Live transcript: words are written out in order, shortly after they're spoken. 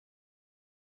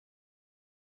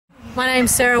My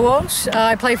name's Sarah Walsh.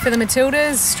 I play for the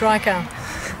Matildas, striker.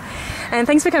 And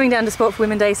thanks for coming down to Sport for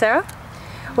Women Day, Sarah.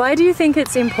 Why do you think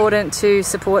it's important to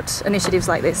support initiatives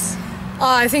like this?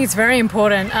 I think it's very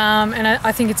important, and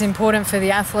I think it's important for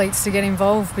the athletes to get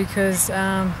involved because,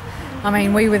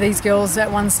 we were these girls at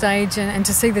one stage, and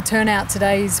to see the turnout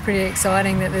today is pretty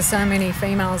exciting that there's so many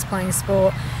females playing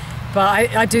sport. But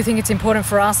I do think it's important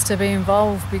for us to be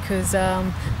involved because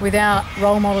without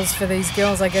role models for these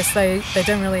girls, I guess they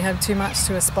don't really have too much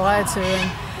to aspire to.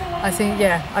 And I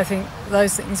think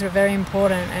those things are very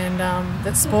important, and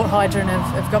that Sport Hydrant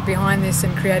have got behind this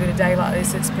and created a day like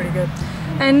this. It's pretty good.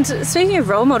 And speaking of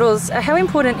role models, how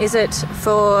important is it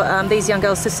for these young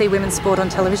girls to see women's sport on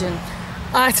television?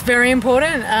 It's very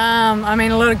important.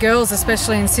 A lot of girls,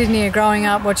 especially in Sydney, are growing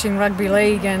up watching rugby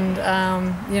league, and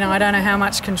I don't know how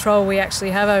much control we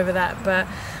actually have over that. But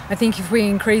I think if we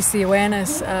increase the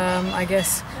awareness, I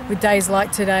guess with days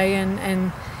like today,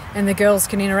 and the girls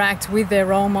can interact with their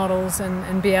role models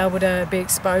and be able to be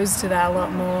exposed to that a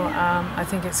lot more, I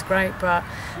think it's great. But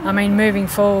moving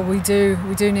forward, we do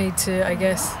need to, I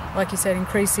guess, like you said,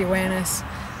 increase the awareness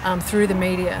through the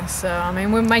media. So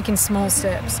we're making small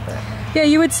steps. But yeah,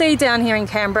 you would see down here in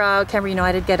Canberra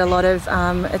United get a lot of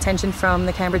attention from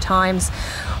the Canberra Times.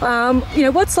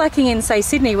 What's lacking in, say,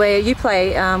 Sydney, where you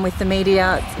play with the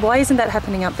media? Why isn't that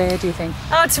happening up there, do you think?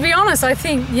 To be honest, I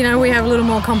think we have a little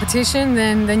more competition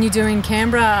than you do in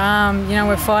Canberra.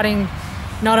 We're fighting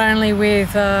not only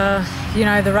with the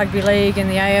rugby league and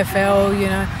the AFL.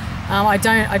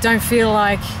 I don't feel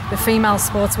like the female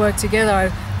sports work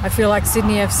together. I feel like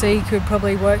Sydney FC could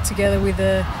probably work together with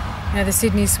the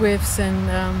Sydney Swifts, and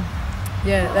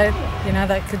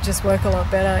that could just work a lot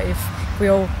better if we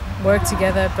all work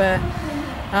together. But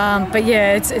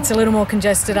it's a little more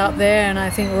congested up there, and I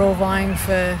think we're all vying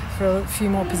for a few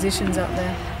more positions up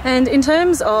there. And in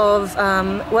terms of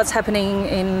what's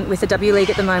happening with the W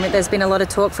League at the moment, there's been a lot of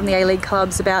talk from the A-League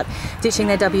clubs about ditching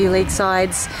their W League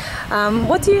sides.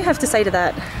 What do you have to say to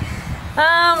that?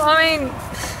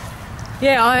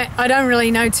 I don't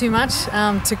really know too much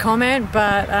to comment,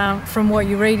 but from what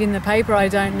you read in the paper, I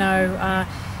don't know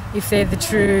if they're the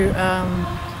true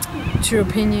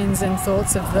opinions and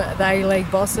thoughts of the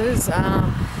A-League bosses.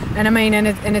 And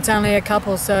it's only a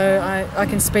couple, so I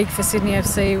can speak for Sydney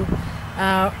FC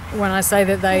when I say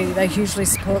that they hugely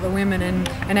support the women,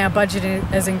 and our budget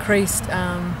has increased,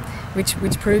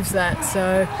 which proves that.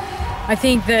 So I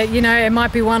think that it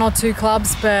might be one or two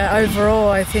clubs, but overall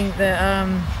I think that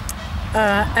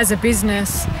as a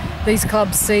business, these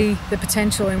clubs see the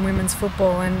potential in women's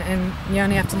football, and you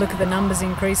only have to look at the numbers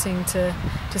increasing to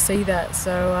see that.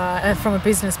 So from a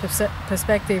business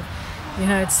perspective,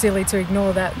 it's silly to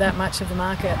ignore that much of the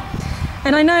market.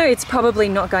 And I know it's probably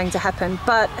not going to happen,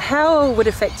 but how would it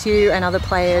affect you and other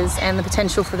players and the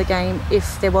potential for the game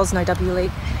if there was no W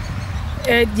League?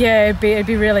 It'd be a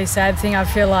really sad thing. I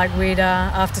feel like we'd,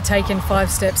 after taking 5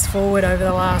 steps forward over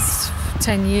the last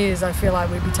 10 years, I feel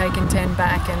like we'd be taking 10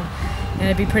 back, and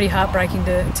it'd be pretty heartbreaking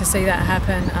to see that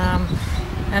happen.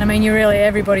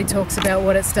 Everybody talks about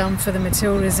what it's done for the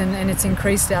Matildas, and it's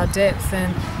increased our depth.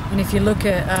 And if you look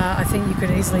at, I think you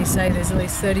could easily say there's at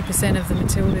least 30% of the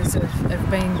Matildas have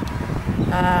been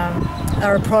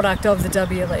are a product of the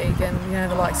W League, and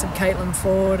the likes of Caitlin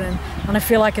Ford, and I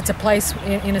feel like it's a place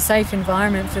in a safe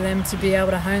environment for them to be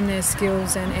able to hone their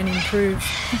skills and improve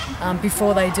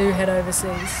before they do head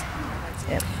overseas.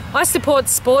 Yep. I support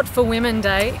Sport for Women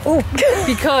Day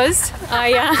because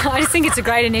I just think it's a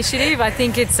great initiative.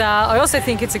 I also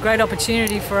think it's a great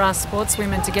opportunity for us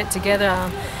sportswomen to get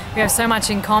together. We have so much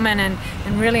in common, and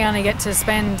really only get to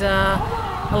spend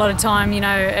a lot of time,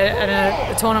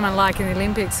 at a tournament like in the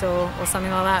Olympics or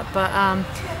something like that. But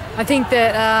I think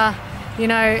that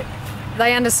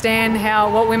they understand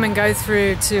what women go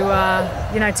through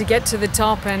to get to the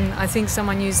top, and I think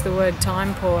someone used the word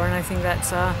time poor, and I think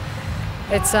that's.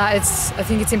 I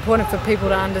think it's important for people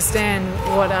to understand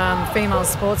what female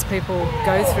sports people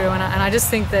go through, and I just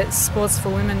think that Sports for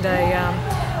Women Day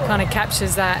kind of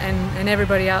captures that, and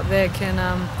everybody out there can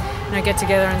get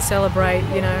together and celebrate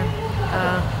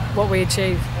what we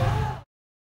achieve.